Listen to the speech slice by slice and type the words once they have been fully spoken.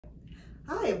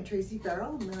Hi, I'm Tracy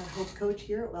Farrell. I'm a health coach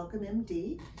here at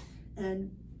WellcomeMD.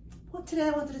 And today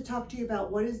I wanted to talk to you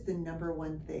about what is the number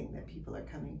one thing that people are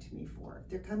coming to me for.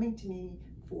 They're coming to me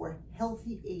for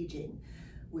healthy aging.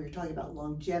 We're talking about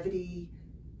longevity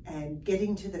and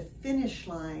getting to the finish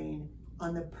line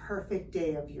on the perfect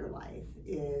day of your life.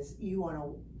 Is you want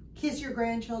to kiss your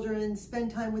grandchildren,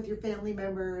 spend time with your family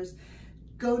members,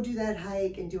 go do that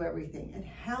hike and do everything. And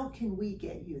how can we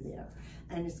get you there?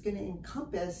 And it's going to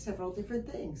encompass several different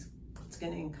things. It's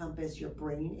going to encompass your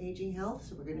brain aging health.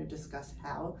 So we're going to discuss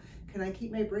how can I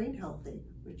keep my brain healthy,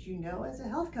 which you know as a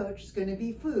health coach is going to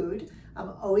be food.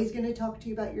 I'm always going to talk to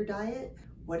you about your diet.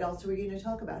 What else are we going to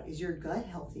talk about? Is your gut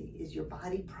healthy? Is your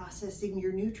body processing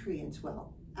your nutrients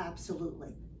well?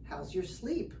 Absolutely. How's your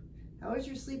sleep? How is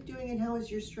your sleep doing and how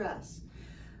is your stress?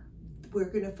 We're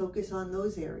going to focus on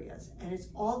those areas, and it's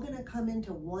all going to come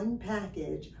into one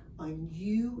package on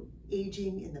you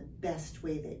aging in the best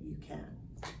way that you can.